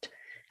what.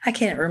 I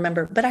can't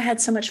remember, but I had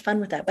so much fun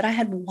with that. But I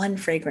had one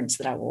fragrance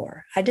that I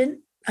wore. I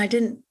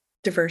didn't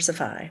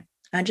diversify.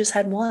 I just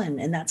had one,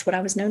 and that's what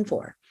I was known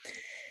for.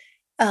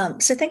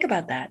 So think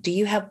about that. Do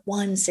you have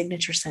one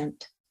signature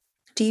scent?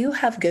 Do you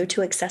have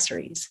go-to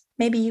accessories?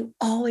 Maybe you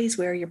always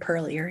wear your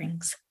pearl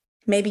earrings.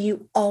 Maybe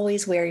you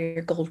always wear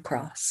your gold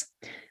cross.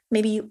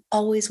 Maybe you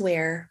always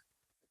wear,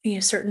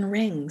 certain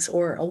rings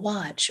or a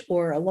watch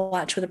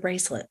with a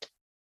bracelet.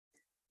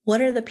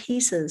 What are the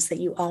pieces that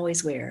you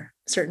always wear?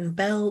 Certain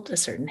belt, a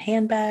certain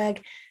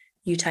handbag,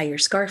 you tie your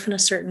scarf in a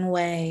certain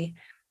way,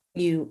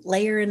 you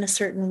layer in a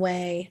certain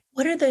way.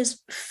 What are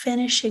those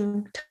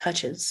finishing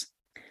touches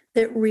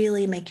that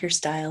really make your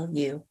style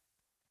you?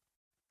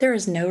 There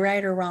is no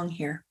right or wrong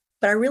here,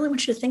 but I really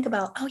want you to think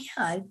about, oh yeah,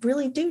 I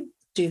really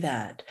do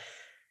that.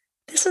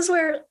 This is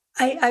where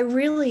I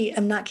really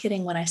am not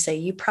kidding when I say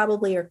you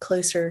probably are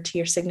closer to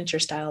your signature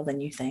style than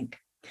you think.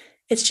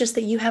 It's just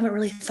that you haven't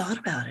really thought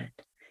about it.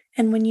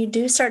 And when you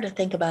do start to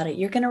think about it,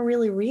 you're going to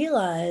really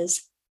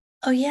realize,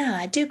 oh, yeah,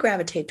 I do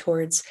gravitate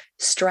towards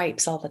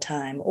stripes all the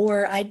time,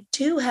 or I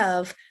do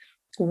have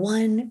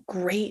one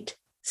great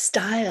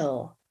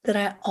style that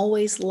I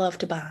always love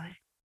to buy.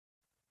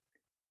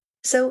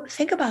 So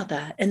think about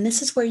that. And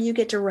this is where you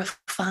get to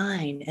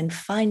refine and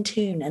fine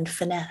tune and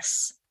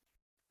finesse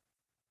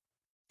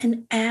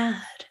and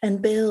add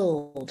and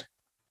build.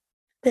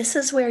 This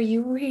is where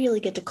you really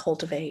get to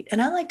cultivate.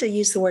 And I like to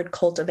use the word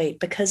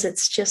cultivate because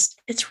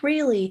it's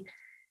really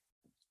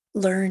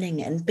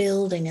learning and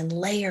building and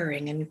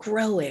layering and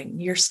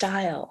growing your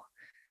style.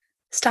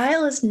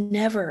 Style is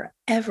never,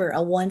 ever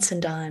a once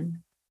and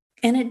done.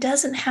 And it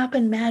doesn't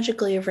happen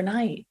magically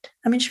overnight.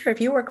 I mean, sure,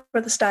 if you work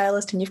with a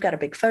stylist and you've got a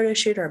big photo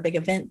shoot or a big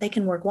event, they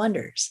can work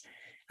wonders.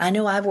 I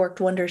know I've worked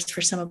wonders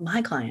for some of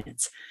my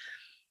clients.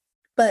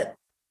 But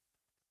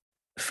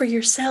for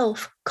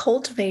yourself,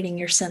 cultivating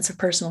your sense of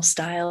personal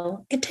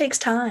style, it takes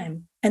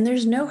time and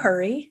there's no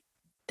hurry.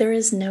 There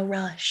is no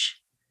rush.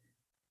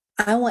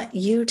 I want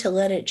you to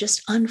let it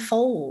just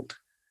unfold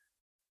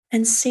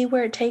and see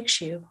where it takes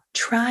you.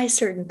 Try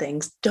certain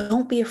things.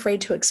 Don't be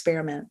afraid to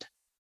experiment.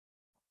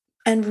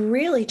 And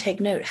really take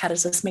note. How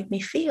does this make me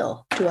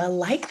feel? Do I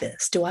like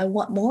this? Do I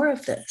want more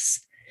of this?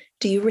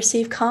 Do you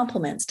receive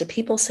compliments? Do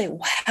people say,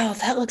 wow,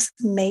 that looks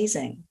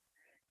amazing?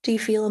 Do you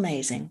feel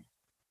amazing?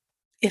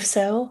 If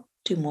so,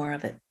 do more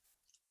of it.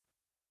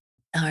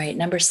 All right,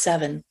 number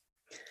 7.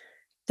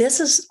 This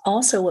is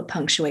also what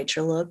punctuates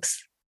your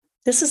looks.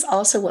 This is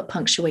also what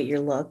punctuate your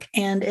look,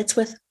 and it's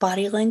with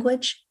body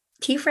language,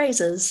 key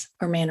phrases,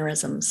 or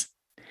mannerisms.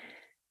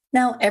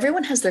 Now,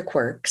 everyone has their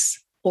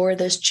quirks, or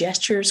those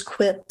gestures,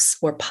 quips,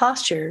 or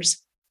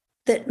postures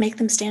that make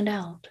them stand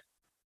out.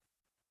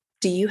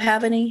 Do you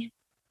have any?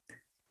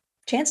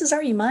 Chances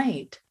are you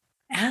might.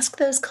 Ask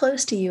those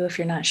close to you if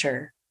you're not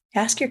sure.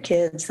 Ask your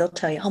kids. They'll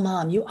tell you, oh,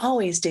 Mom, you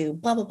always do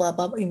blah, blah, blah,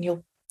 blah. And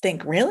you'll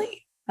think,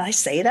 really? I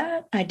say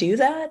that? I do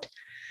that?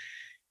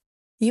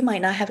 You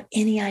might not have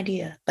any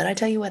idea, but I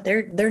tell you what,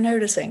 they're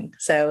noticing.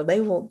 So they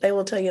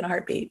will tell you in a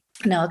heartbeat.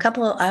 Now, a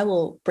couple I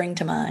will bring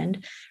to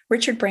mind.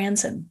 Richard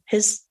Branson,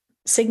 his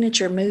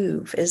signature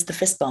move is the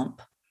fist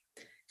bump.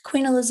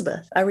 Queen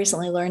Elizabeth, I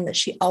recently learned that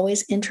she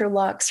always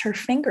interlocks her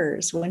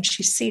fingers when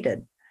she's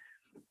seated.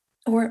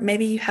 Or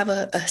maybe you have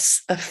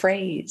a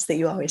phrase that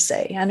you always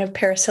say. I know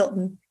Paris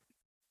Hilton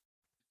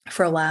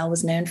for a while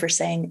was known for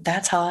saying,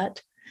 that's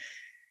hot.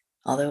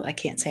 Although I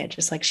can't say it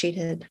just like she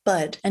did.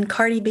 And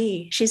Cardi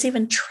B, she's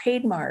even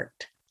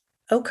trademarked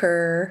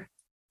ochre.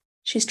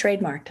 She's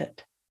trademarked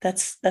it.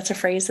 That's a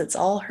phrase that's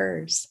all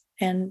hers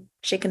and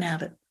she can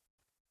have it.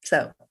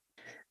 So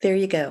there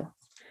you go.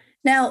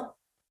 Now,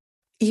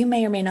 you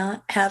may or may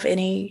not have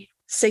any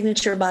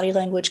signature body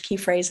language key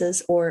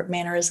phrases or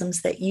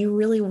mannerisms that you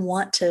really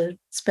want to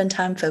spend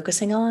time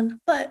focusing on,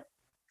 but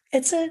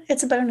it's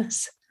a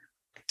bonus.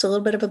 It's a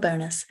little bit of a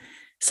bonus.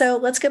 So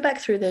let's go back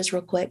through those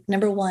real quick.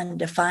 Number 1,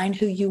 define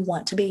who you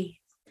want to be.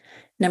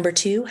 Number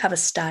 2, have a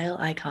style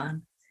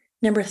icon.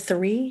 Number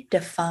 3,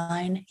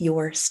 define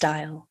your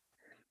style.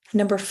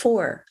 Number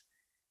 4,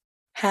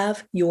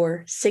 have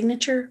your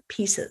signature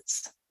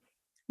pieces.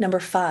 Number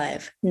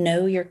 5,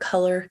 know your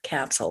color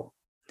capsule.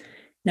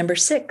 Number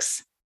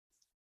 6,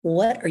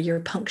 what are your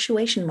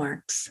punctuation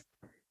marks?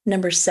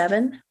 Number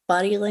 7,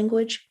 body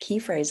language, key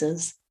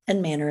phrases,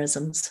 and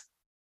mannerisms.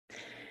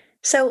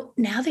 So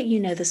now that you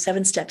know the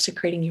 7 steps to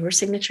creating your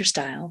signature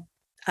style,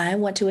 I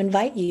want to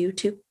invite you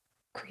to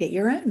create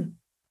your own.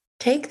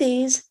 Take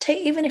these,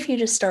 even if you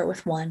just start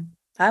with 1.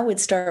 I would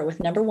start with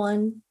number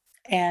 1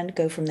 and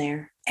go from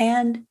there.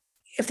 And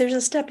if there's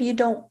a step you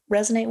don't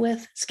resonate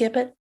with, skip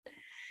it.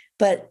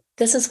 But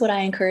this is what I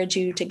encourage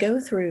you to go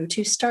through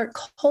to start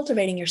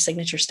cultivating your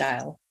signature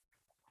style.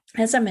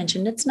 As I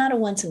mentioned, it's not a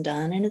once and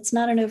done, and it's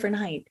not an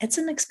overnight. It's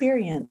an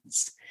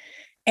experience.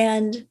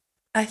 And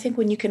I think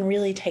when you can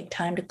really take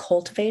time to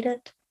cultivate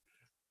it,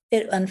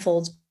 it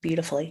unfolds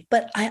beautifully.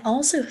 But I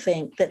also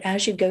think that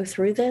as you go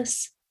through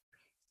this,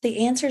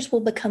 the answers will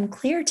become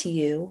clear to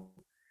you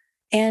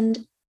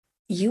and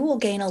you will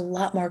gain a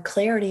lot more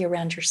clarity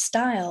around your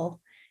style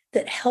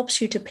that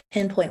helps you to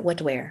pinpoint what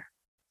to wear.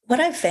 What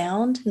I've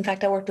found, in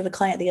fact, I worked with a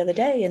client the other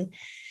day and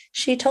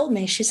she told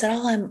me, she said,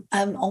 oh,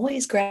 I'm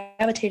always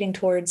gravitating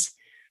towards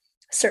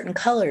certain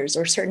colors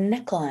or certain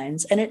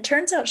necklines. And it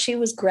turns out she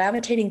was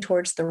gravitating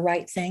towards the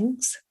right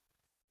things,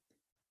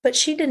 but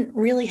she didn't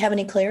really have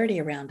any clarity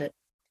around it.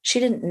 She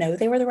didn't know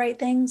they were the right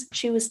things.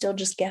 She was still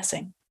just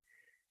guessing.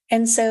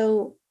 And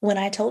so when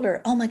I told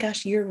her, oh my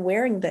gosh, you're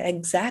wearing the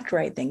exact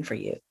right thing for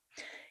you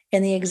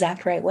in the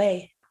exact right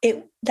way,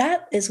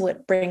 that is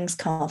what brings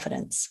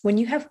confidence. When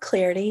you have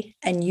clarity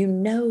and you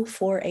know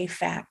for a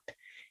fact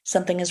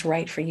something is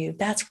right for you,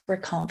 that's where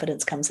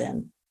confidence comes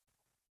in.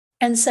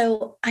 And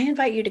so I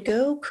invite you to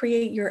go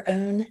create your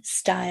own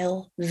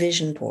style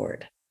vision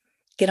board.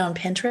 Get on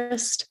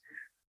Pinterest.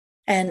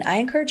 And I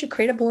encourage you to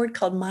create a board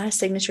called My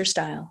Signature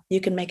Style. You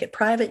can make it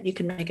private. You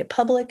can make it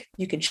public.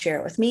 You can share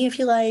it with me if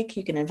you like.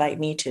 You can invite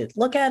me to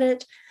look at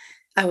it.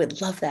 I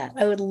would love that.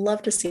 I would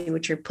love to see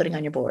what you're putting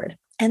on your board.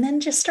 And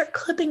then just start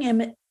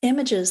clipping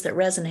images that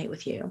resonate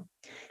with you.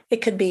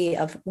 It could be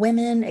of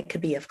women. It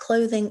could be of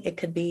clothing. It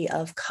could be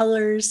of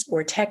colors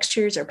or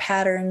textures or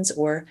patterns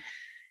or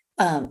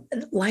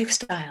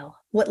lifestyle.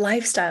 What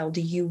lifestyle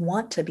do you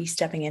want to be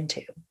stepping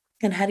into?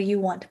 And how do you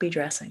want to be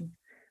dressing?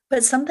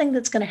 But something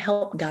that's going to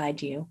help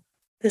guide you.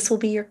 This will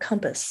be your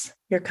compass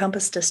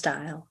to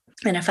style.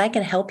 And if I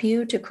can help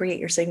you to create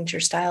your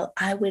signature style,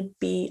 I would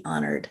be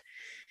honored.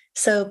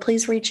 So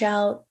please reach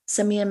out,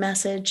 send me a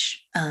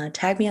message,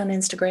 tag me on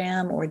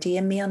Instagram or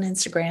DM me on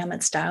Instagram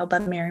at Style by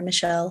Mary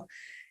Michelle,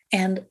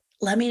 and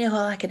let me know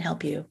how I can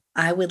help you.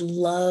 I would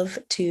love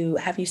to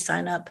have you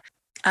sign up.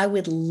 I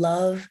would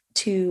love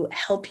to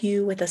help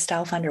you with a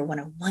Style Finder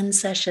 101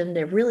 session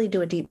to really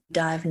do a deep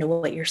dive into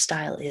what your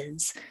style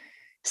is.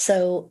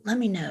 So let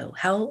me know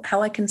how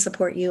I can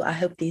support you. I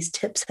hope these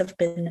tips have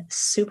been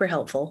super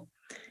helpful.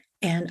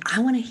 And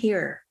I want to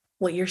hear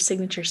what your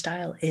signature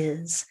style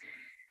is.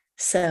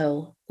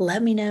 So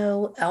let me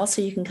know.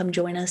 Also, you can come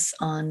join us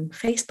on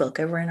Facebook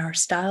over in our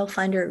Style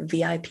Finder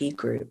VIP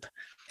group.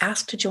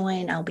 Ask to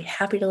join. I'll be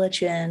happy to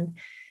let you in.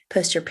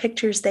 Post your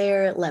pictures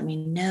there. Let me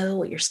know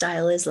what your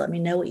style is. Let me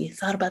know what you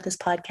thought about this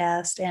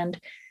podcast and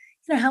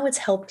how it's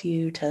helped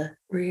you to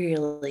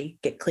really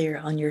get clear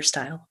on your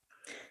style.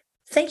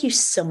 Thank you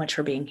so much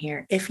for being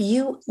here. If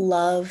you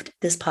loved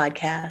this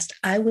podcast,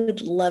 I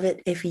would love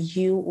it if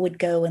you would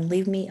go and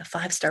leave me a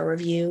 5-star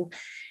review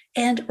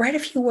and write a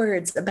few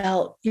words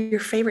about your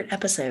favorite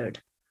episode.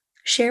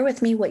 Share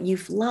with me what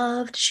you've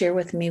loved, share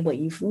with me what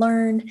you've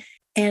learned,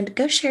 and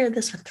go share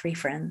this with 3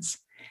 friends.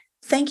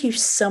 Thank you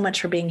so much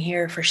for being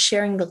here, for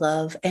sharing the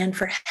love, and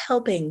for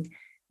helping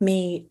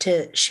me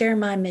to share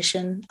my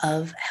mission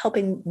of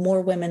helping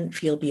more women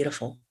feel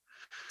beautiful.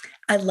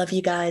 I love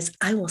you guys.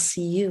 I will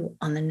see you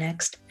on the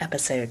next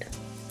episode.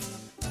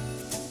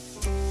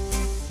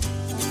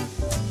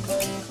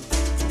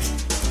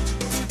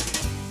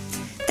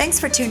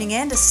 Thanks for tuning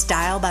in to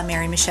Style by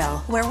Mary Michelle,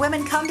 where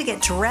women come to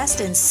get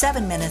dressed in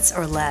 7 minutes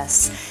or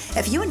less.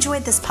 If you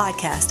enjoyed this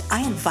podcast,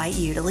 I invite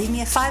you to leave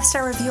me a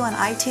 5-star review on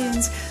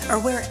iTunes or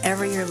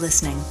wherever you're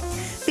listening.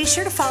 Be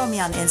sure to follow me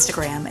on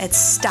Instagram at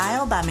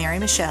Style by Mary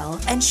Michelle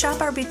and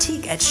shop our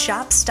boutique at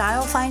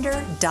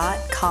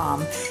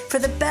shopstylefinder.com for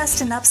the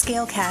best in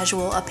upscale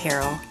casual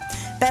apparel.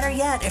 Better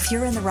yet, if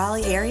you're in the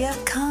Raleigh area,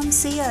 come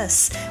see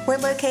us. We're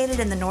located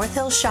in the North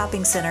Hills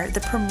Shopping Center, the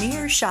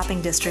premier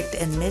shopping district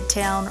in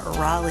Midtown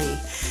Raleigh.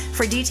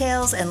 For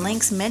details and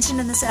links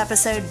mentioned in this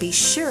episode, be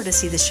sure to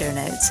see the show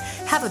notes.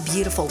 Have a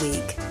beautiful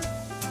week.